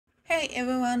Hey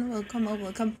everyone, welcome or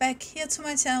welcome back here to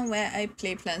my channel where I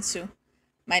play Plants too.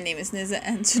 My name is Nissa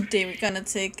and today we're gonna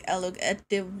take a look at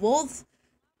the wolf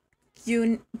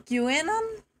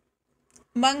Guenon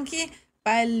monkey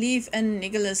by Leaf and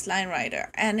NicholasLionRider,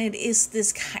 and it is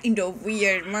this kind of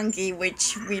weird monkey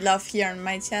which we love here on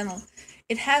my channel.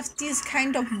 It has these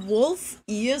kind of wolf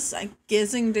ears, I'm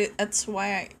guessing that's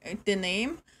why the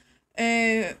name,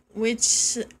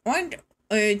 which aren't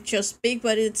just big,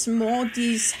 but it's more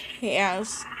these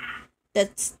hairs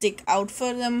that stick out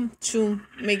for them to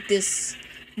make this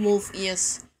wolf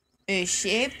ears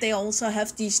shape. They also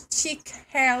have these cheek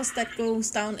hairs that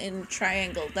goes down in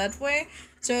triangle that way,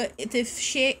 so the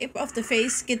shape of the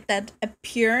face get that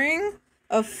appearing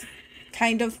of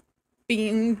kind of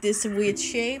being this weird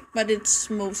shape, but it's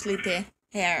mostly the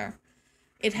hair.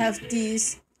 It has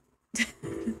these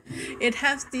it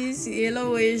has these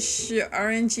yellowish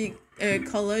orangey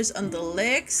colors on the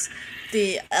legs,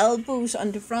 the elbows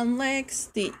on the front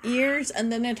legs, the ears,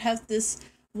 and then it has this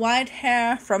white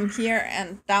hair from here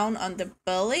and down on the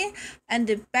belly, and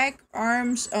the back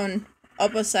arms on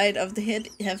upper side of the head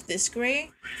have this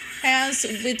gray hairs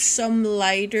with some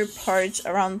lighter parts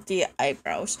around the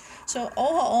eyebrows. So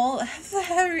overall, a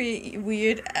very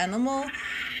weird animal.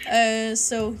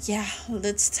 So yeah,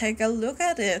 let's take a look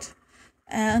at it.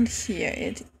 And here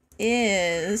it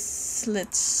is.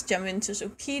 Let's jump into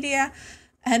Wikipedia.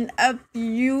 And a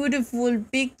beautiful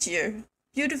picture.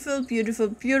 Beautiful, beautiful,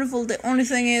 beautiful. The only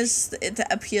thing is it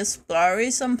appears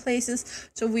blurry some places,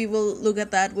 so we will look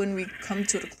at that when we come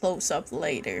to the close-up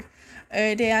later.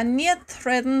 They are near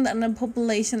threatened and the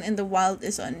population in the wild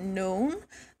is unknown.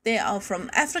 They are from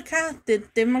Africa, the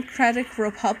Democratic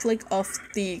Republic of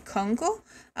the Congo,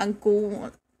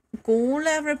 Angola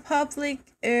Republic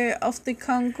of the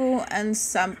Congo, and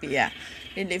Zambia.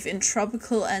 They live in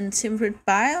tropical and temperate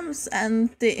biomes, and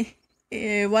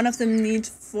one of them needs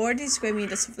 40 square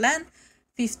meters of land,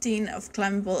 15 of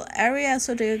climbable area,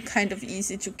 so they're kind of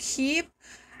easy to keep.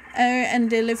 And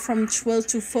they live from 12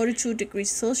 to 42 degrees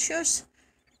Celsius.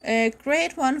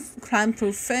 Grade 1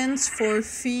 climb-proof fence, 4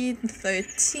 feet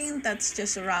 13, that's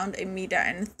just around a meter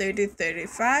and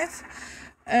 35.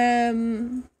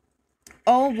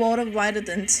 All water wider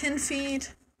than 10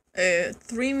 feet,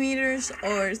 3 meters,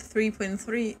 or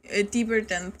 3.3, deeper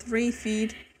than 3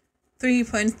 feet,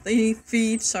 3.3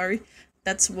 feet, sorry,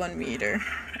 that's 1 meter.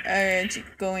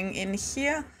 Going in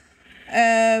here,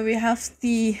 we have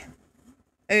the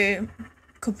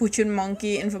capuchin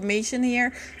monkey information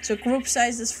here. So group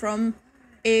size is from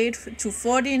 8 to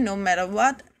 40 no matter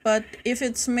what, but if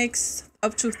it's mixed,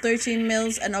 up to 13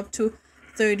 males and up to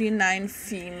 39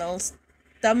 females.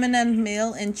 Dominant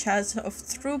male in charge of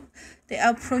troop. They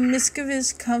are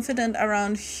promiscuous, confident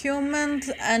around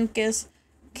humans, and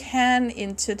can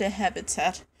into the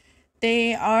habitat.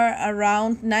 They are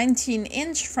around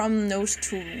 19-inch from nose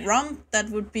to rump.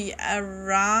 That would be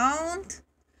around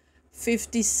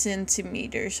 50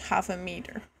 centimeters, half a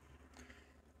meter.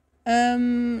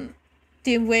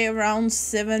 They weigh around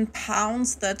 7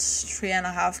 pounds, that's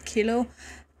 3.5 kilos,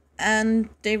 and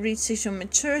they reach sexual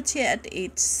maturity at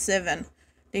age 7.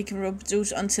 They can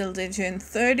reproduce until they turn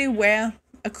 30, where,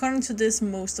 according to this,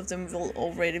 most of them will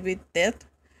already be dead.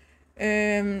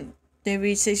 They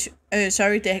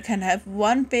can have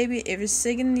one baby every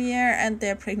second year, and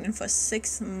they're pregnant for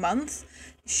 6 months.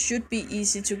 It should be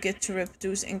easy to get to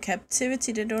reproduce in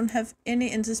captivity. They don't have any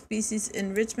interspecies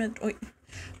enrichment,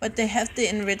 but they have the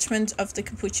enrichment of the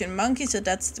capuchin monkey, so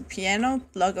that's the piano,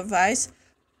 block of ice,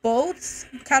 both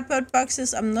cardboard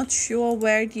boxes. I'm not sure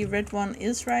where the red one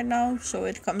is right now, so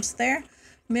it comes there.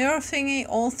 Mirror thingy,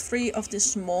 all 3 of the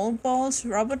small balls,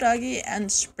 rubber doggy,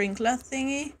 and sprinkler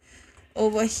thingy.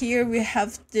 Over here we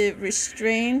have the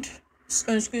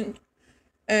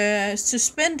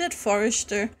suspended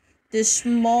forester, the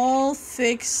small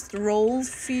fixed roll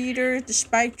feeder, the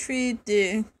spike tree,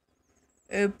 the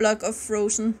block of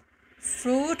frozen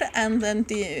fruit, and then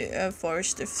the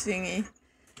forester thingy.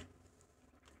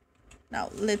 Now,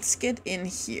 let's get in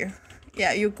here.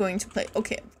 Yeah, you're going to play.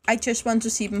 Okay, I just want to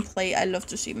see them play. I love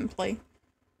to see them play.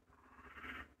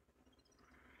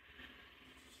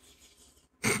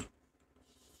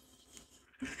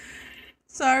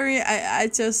 Sorry, I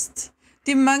just...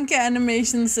 The monkey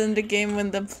animations in the game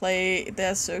when they play,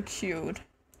 they're so cute.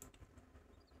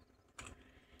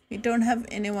 We don't have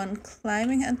anyone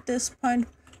climbing at this point.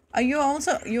 Are you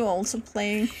also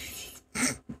playing?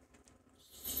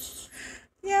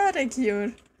 Yeah, they're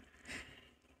cute.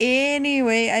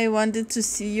 Anyway, I wanted to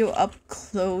see you up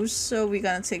close, so we're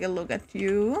gonna take a look at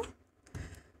you.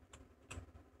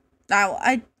 Now,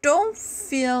 I don't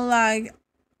feel like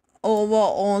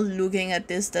overall looking at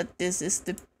this that this is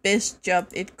the best job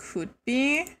it could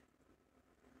be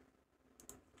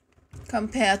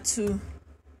compared to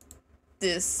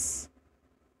this.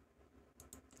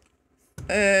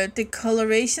 The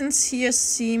colorations here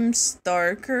seems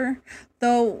darker,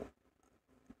 though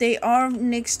they are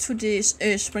next to this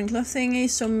sprinkler thingy,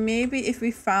 so maybe if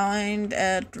we find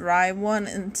a dry one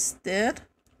instead.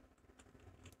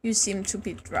 You seem to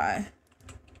be dry.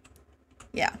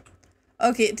 Yeah.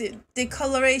 Okay, the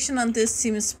coloration on this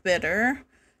seems better.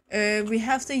 We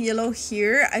have the yellow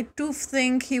here. I do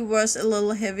think he was a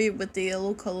little heavy with the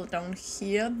yellow color down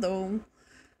here, though.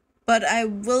 But I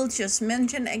will just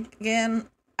mention again,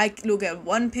 I look at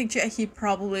one picture, he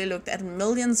probably looked at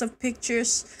millions of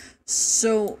pictures,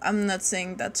 so I'm not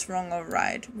saying that's wrong or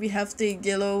right. We have the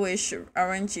yellowish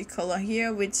orangey color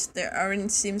here, which the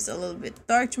orange seems a little bit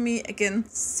dark to me. Again,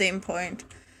 same point.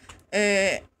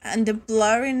 And the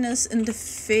blurriness in the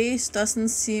face doesn't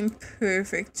seem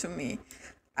perfect to me.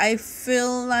 I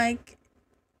feel like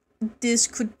this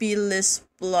could be less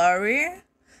blurry.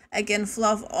 Again,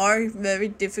 fluff are very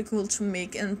difficult to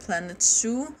make in Planet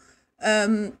Zoo.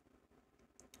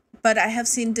 But I have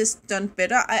seen this done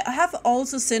better. I have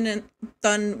also seen it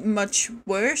done much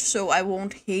worse, so I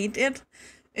won't hate it.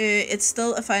 It's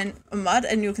still a fine mod,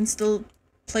 and you can still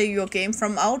play your game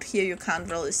from out here. You can't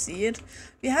really see it.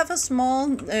 We have a small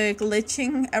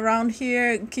glitching around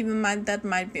here. Keep in mind that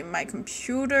might be my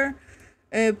computer.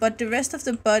 But the rest of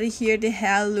the body here, the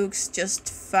hair looks just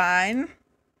fine.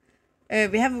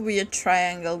 We have a weird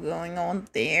triangle going on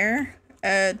there.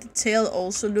 The tail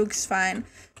also looks fine.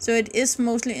 So it is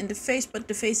mostly in the face, but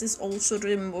the face is also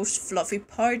the most fluffy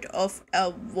part of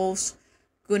a wolf's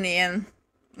Guenon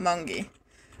monkey.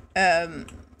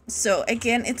 So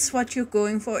again, it's what you're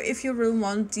going for. If you really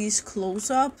want these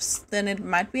close-ups, then it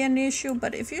might be an issue.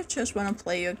 But if you just want to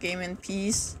play your game in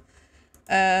peace,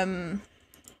 then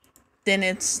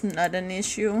it's not an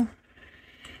issue.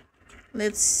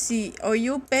 Let's see. Are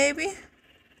you baby?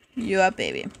 You are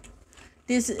baby.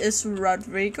 This is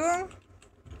Rodrigo.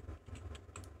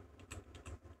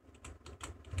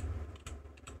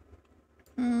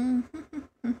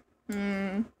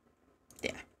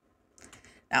 Yeah.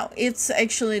 Now it's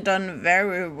actually done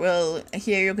very well.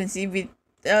 Here you can see we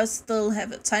still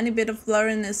have a tiny bit of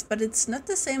blurriness, but it's not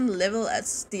the same level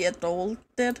as the adult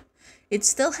did. It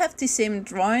still have the same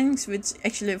drawings, which is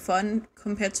actually fun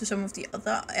compared to some of the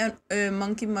other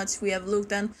monkey mods we have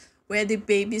looked at, where the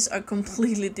babies are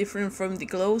completely different from the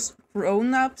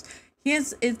grown-ups.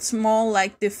 Here's it's more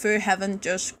like the fur haven't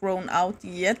just grown out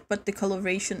yet, but the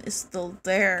coloration is still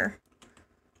there.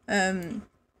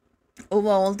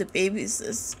 Overall, the babies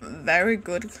is very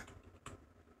good.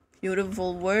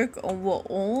 Beautiful work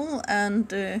overall,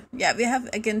 and yeah, we have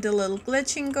again the little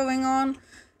glitching going on.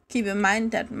 Keep in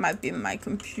mind that might be my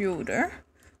computer.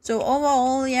 So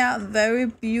overall, yeah, very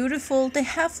beautiful. They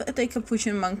have the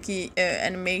capuchin monkey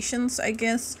animations, I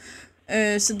guess.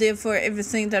 So therefore,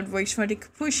 everything that works for the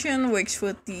capuchin works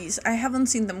for these. I haven't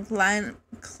seen them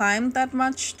climb that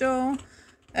much though.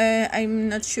 I'm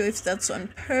not sure if that's on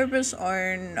purpose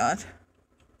or not.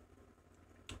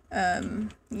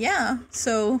 Yeah,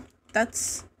 so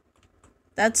that's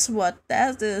what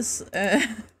that is.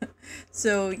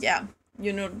 So yeah.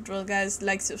 You know the drill, guys.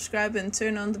 Like, subscribe, and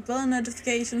turn on the bell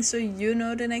notification so you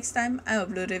know the next time I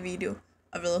upload a video.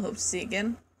 I really hope to see you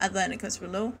again either in the comments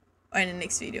below or in the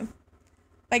next video.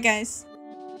 Bye, guys.